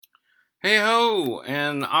Hey ho!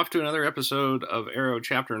 And off to another episode of Arrow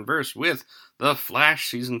Chapter and Verse with The Flash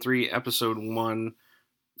Season 3, Episode 1,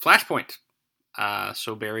 Flashpoint.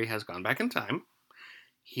 So Barry has gone back in time.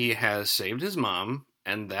 He has saved his mom,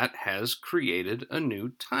 and that has created a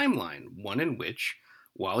new timeline. One in which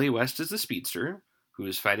Wally West is the speedster, who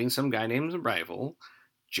is fighting some guy named Rival.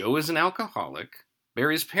 Joe is an alcoholic.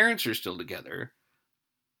 Barry's parents are still together.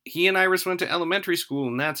 He and Iris went to elementary school,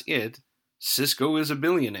 and that's it. Cisco is a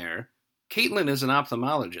billionaire. Caitlin is an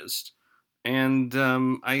ophthalmologist, and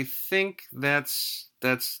I think that's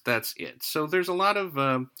it. So there's a lot of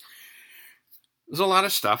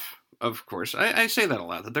stuff. Of course, I say that a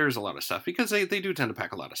lot. That there's a lot of stuff because they do tend to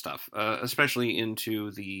pack a lot of stuff, especially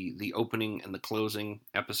into the opening and the closing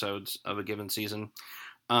episodes of a given season.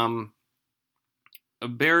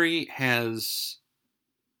 Barry has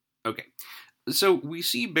okay. So we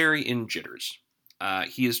see Barry in jitters.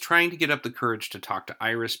 He is trying to get up the courage to talk to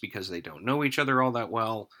Iris because they don't know each other all that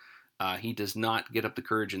well. He does not get up the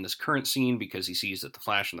courage in this current scene because he sees that the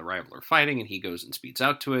Flash and the Rival are fighting and he goes and speeds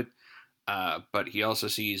out to it. But he also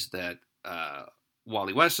sees that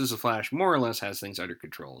Wally West as the Flash more or less has things under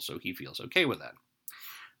control, so he feels okay with that.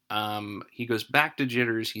 He goes back to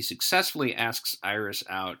Jitters. He successfully asks Iris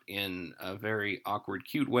out in a very awkward,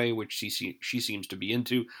 cute way, which she seems to be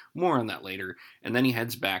into. More on that later. And then he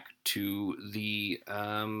heads back to the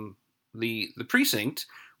precinct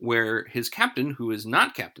where his captain, who is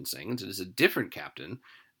not Captain Sings, it is a different captain,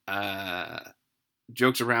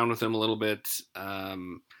 jokes around with him a little bit,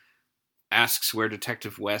 asks where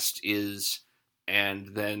Detective West is,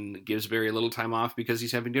 and then gives Barry a little time off because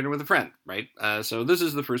he's having dinner with a friend, right? So this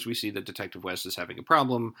is the first we see that Detective West is having a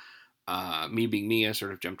problem. Me being me, I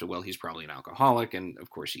sort of jumped to, well, he's probably an alcoholic, and of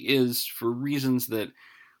course he is, for reasons that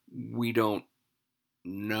we don't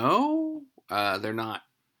know. They're not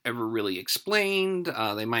ever really explained.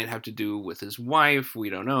 They might have to do with his wife, we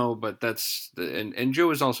don't know, but and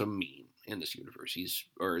Joe is also mean in this universe,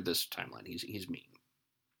 this timeline, he's mean.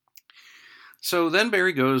 So then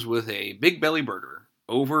Barry goes with a big belly burger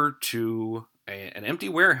over to an empty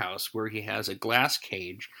warehouse where he has a glass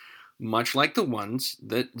cage, much like the ones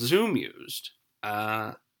that Zoom used,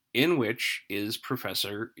 in which is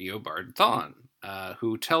Professor Eobard Thawne,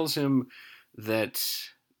 who tells him that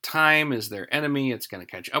time is their enemy, it's going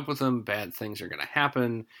to catch up with them, bad things are going to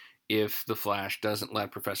happen if the Flash doesn't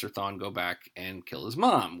let Professor Thawne go back and kill his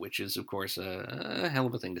mom, which is, of course, a hell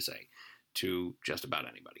of a thing to say to just about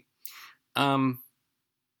anybody.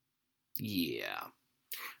 Yeah.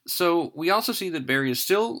 So we also see that Barry is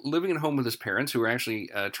still living at home with his parents, who are actually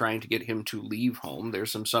trying to get him to leave home.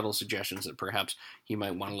 There's some subtle suggestions that perhaps he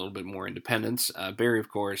might want a little bit more independence. Barry, of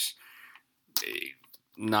course,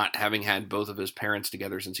 not having had both of his parents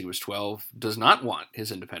together since he was 12, does not want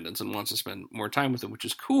his independence and wants to spend more time with them, which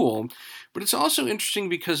is cool. But it's also interesting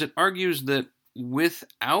because it argues that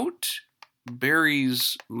without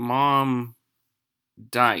Barry's mom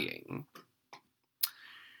dying,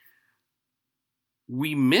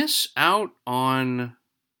 we miss out on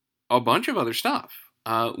a bunch of other stuff.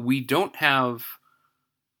 We don't have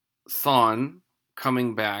Thawne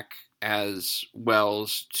coming back as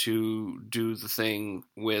Wells to do the thing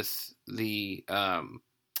with the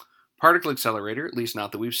particle accelerator, at least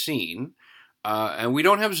not that we've seen. And we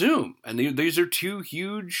don't have Zoom. And these are two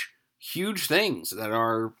huge, huge things that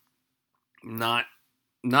are not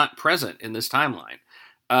present in this timeline.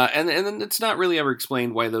 And then it's not really ever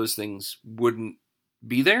explained why those things wouldn't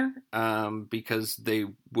be there, because they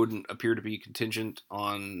wouldn't appear to be contingent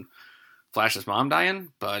on Flash's mom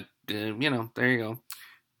dying, but, there you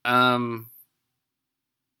go.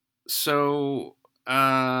 So,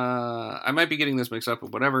 I might be getting this mixed up,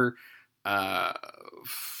 but whatever. The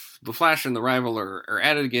Flash and the Rival are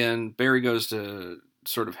at it again. Barry goes to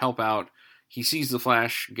sort of help out. He sees the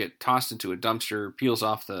Flash get tossed into a dumpster, peels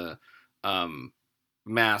off the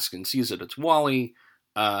mask and sees that it's Wally.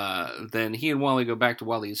 Then he and Wally go back to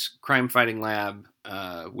Wally's crime-fighting lab,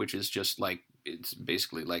 which is just it's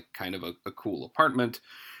basically like kind of a cool apartment.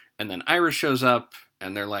 And then Iris shows up,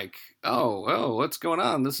 and they're like, oh, what's going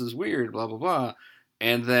on? This is weird, blah, blah, blah.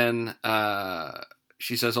 And then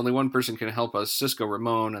she says only one person can help us, Cisco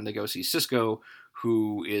Ramon, and they go see Cisco,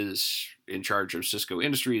 who is in charge of Cisco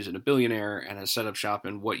Industries and a billionaire and has set up shop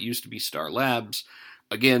in what used to be Star Labs.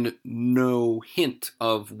 Again, no hint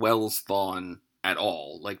of Wells Thawne at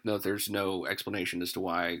all. No, there's no explanation as to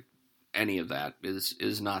why any of that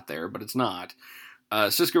is not there, but it's not.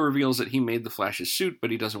 Cisco reveals that he made the Flash's suit, but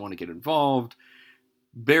he doesn't want to get involved.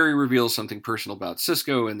 Barry reveals something personal about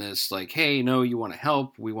Cisco in this, hey, no, you want to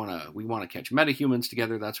help? We want to catch metahumans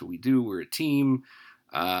together. That's what we do. We're a team.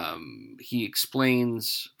 He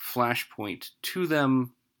explains Flashpoint to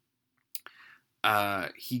them.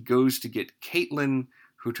 He goes to get Caitlin,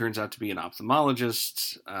 who turns out to be an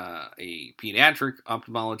ophthalmologist, a pediatric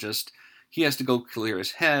ophthalmologist. He has to go clear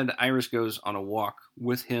his head. Iris goes on a walk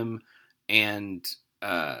with him and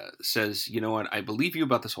says, you know what, I believe you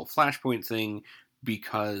about this whole Flashpoint thing,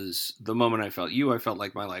 because the moment I felt you, I felt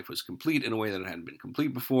like my life was complete in a way that it hadn't been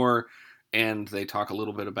complete before. And they talk a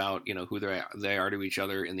little bit about, you know, who they are to each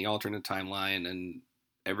other in the alternate timeline and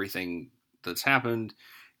everything that's happened.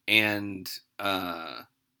 And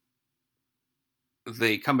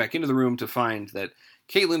they come back into the room to find that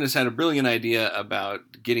Caitlin has had a brilliant idea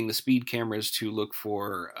about getting the speed cameras to look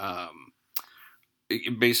for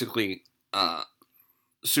basically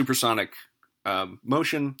supersonic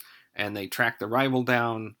motion, and they track the rival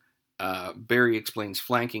down. Barry explains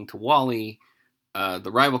flanking to Wally.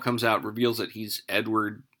 The rival comes out, reveals that he's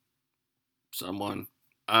Edward someone,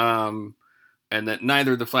 and that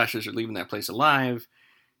neither of the Flashes are leaving that place alive.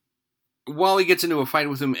 Wally gets into a fight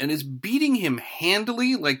with him and is beating him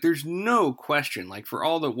handily. Like, there's no question. Like, for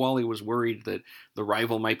all that Wally was worried that the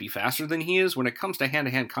rival might be faster than he is, when it comes to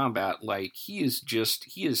hand-to-hand combat, like, he is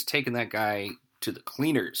taking that guy to the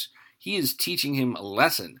cleaners. He is teaching him a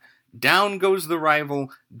lesson. Down goes the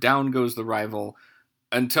rival,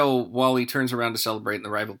 until Wally turns around to celebrate and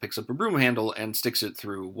the rival picks up a broom handle and sticks it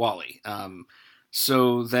through Wally.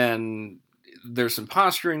 So then there's some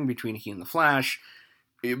posturing between he and the Flash.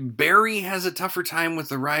 Barry has a tougher time with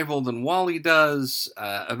the rival than Wally does.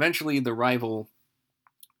 Eventually, the rival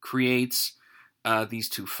creates these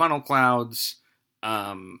two funnel clouds.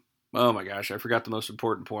 Oh my gosh, I forgot the most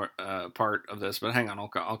important part of this, but hang on,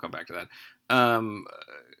 I'll come back to that.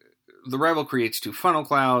 The rival creates two funnel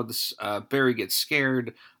clouds. Barry gets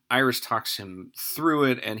scared. Iris talks him through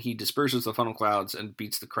it, and he disperses the funnel clouds and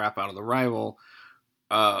beats the crap out of the rival,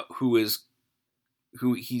 who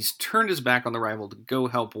he's turned his back on the rival to go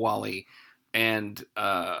help Wally, and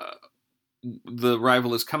the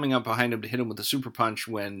rival is coming up behind him to hit him with a super punch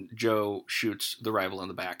when Joe shoots the rival in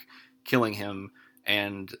the back, killing him,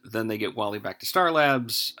 and then they get Wally back to Star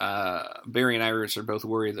Labs. Barry and Iris are both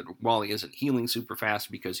worried that Wally isn't healing super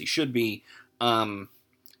fast because he should be,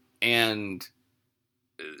 and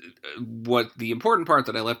what the important part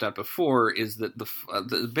that I left out before is that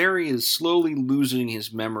the Barry is slowly losing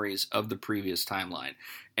his memories of the previous timeline.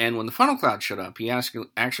 And when the funnel cloud showed up, he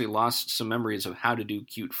actually lost some memories of how to do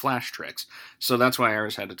cute Flash tricks. So that's why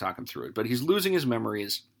Iris had to talk him through it. But he's losing his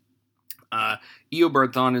memories.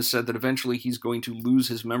 Eobard Thawne has said that eventually he's going to lose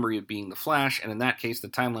his memory of being the Flash, and in that case the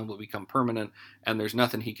timeline will become permanent, and there's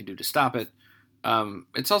nothing he can do to stop it.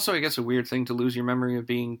 It's also, I guess, a weird thing to lose your memory of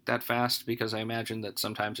being that fast, because I imagine that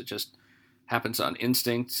sometimes it just happens on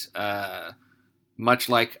instinct, much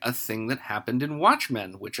like a thing that happened in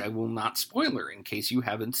Watchmen, which I will not spoiler in case you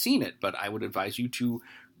haven't seen it, but I would advise you to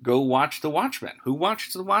go watch The Watchmen. Who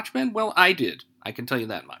watched The Watchmen? Well, I did. I can tell you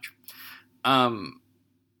that much.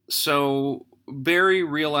 So Barry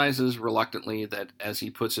realizes reluctantly that, as he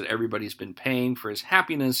puts it, everybody's been paying for his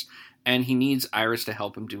happiness, and he needs Iris to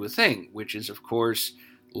help him do a thing, which is, of course,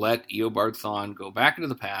 let Eobard Thawne go back into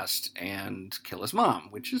the past and kill his mom,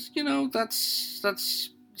 which is, you know, that's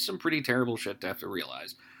some pretty terrible shit to have to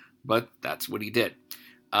realize. But that's what he did.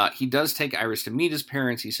 He does take Iris to meet his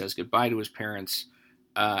parents. He says goodbye to his parents,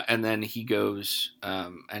 and then he goes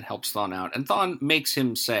and helps Thawne out. And Thawne makes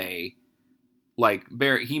him say, like,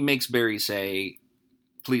 he makes Barry say,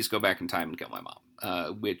 please go back in time and kill my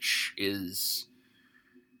mom, which is...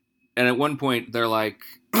 And at one point, they're like,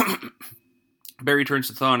 Barry turns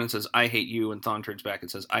to Thawne and says, I hate you, and Thawne turns back and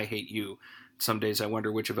says, I hate you. Some days I wonder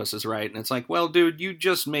which of us is right. And it's like, well, dude, you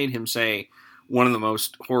just made him say one of the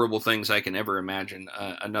most horrible things I can ever imagine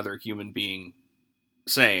another human being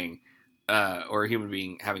saying, or a human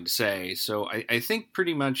being having to say. So I think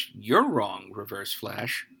pretty much you're wrong, Reverse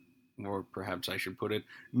Flash. Or perhaps I should put it,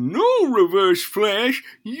 no, Reverse Flash,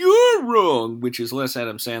 you're wrong, which is less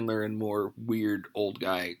Adam Sandler and more weird old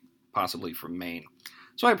guy, possibly from Maine.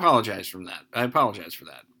 So I apologize for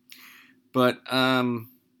that. But,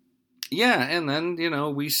 yeah, and then, you know,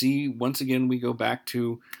 we see, once again, we go back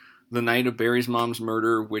to the night of Barry's mom's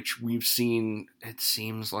murder, which we've seen, it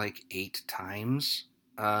seems like 8 times.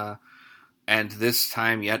 And this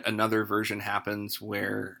time, yet another version happens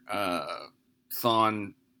where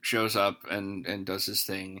Thawne shows up and does his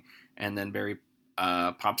thing, and then Barry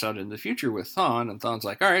pops out in the future with Thawne, and Thawne's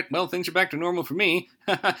like, all right, well, things are back to normal for me.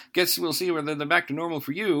 Guess we'll see whether they're back to normal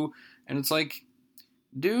for you. And it's like,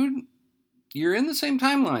 dude, you're in the same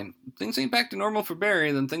timeline. Things ain't back to normal for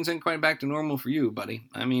Barry, then things ain't quite back to normal for you, buddy.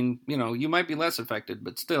 I mean, you know, you might be less affected,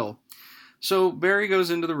 but still. So Barry goes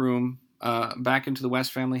into the room, back into the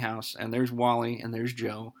West family house, and there's Wally and there's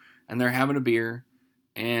Joe, and they're having a beer,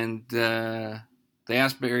 and they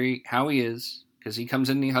ask Barry how he is, because he comes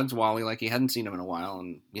in and he hugs Wally like he hadn't seen him in a while,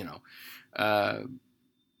 and,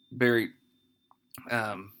 Barry,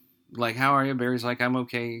 like, how are you? Barry's like, I'm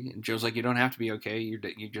okay. And Joe's like, you don't have to be okay. You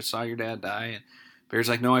just saw your dad die. And Barry's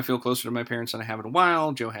like, no, I feel closer to my parents than I have in a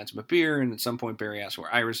while. Joe hands him a beer, and at some point Barry asks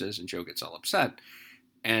where Iris is, and Joe gets all upset.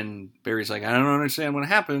 And Barry's like, I don't understand what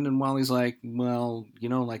happened. And Wally's like, well,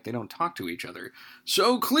 like they don't talk to each other.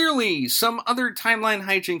 So clearly some other timeline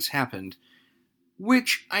hijinks happened,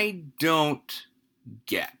 which I don't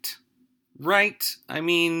get. Right? I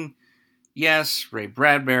mean, yes, Ray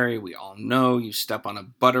Bradbury, we all know you step on a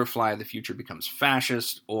butterfly, the future becomes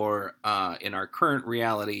fascist, or in our current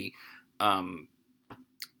reality,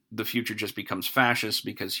 the future just becomes fascist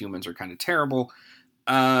because humans are kind of terrible.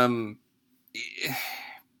 I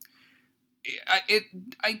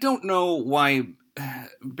don't know why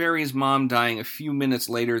Barry's mom dying a few minutes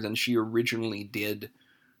later than she originally did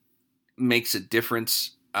makes a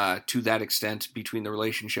difference to that extent between the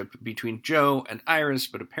relationship between Joe and Iris,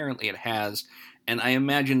 but apparently it has. And I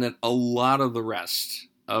imagine that a lot of the rest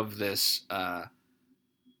of this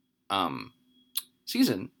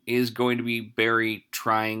season is going to be Barry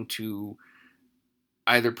trying to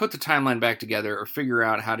either put the timeline back together or figure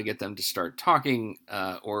out how to get them to start talking,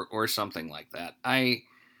 or something like that. I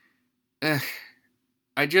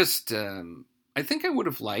think I would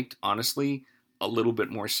have liked, honestly, a little bit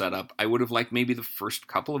more setup. I would have liked maybe the first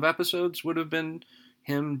couple of episodes would have been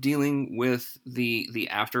him dealing with the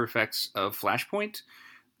after effects of Flashpoint,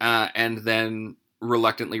 and then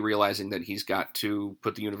reluctantly realizing that he's got to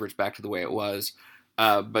put the universe back to the way it was.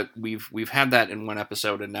 But we've had that in one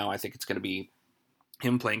episode, and now I think it's going to be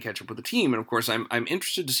him playing catch up with the team. And of course, I'm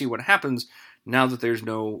interested to see what happens now that there's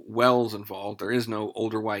no Wells involved. There is no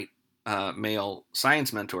older white male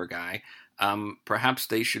science mentor guy. Perhaps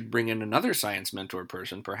they should bring in another science mentor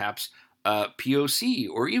person, perhaps POC,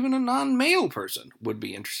 or even a non-male person would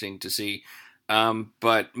be interesting to see.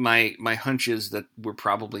 But my hunch is that we're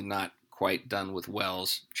probably not quite done with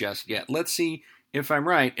Wells just yet. Let's see if I'm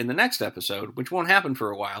right in the next episode, which won't happen for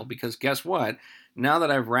a while, because guess what? Now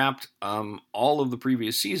that I've wrapped all of the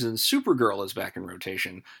previous seasons, Supergirl is back in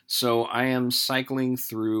rotation, so I am cycling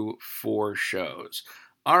through 4 shows.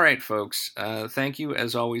 All right, folks, thank you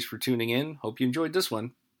as always for tuning in. Hope you enjoyed this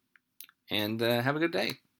one, and have a good day.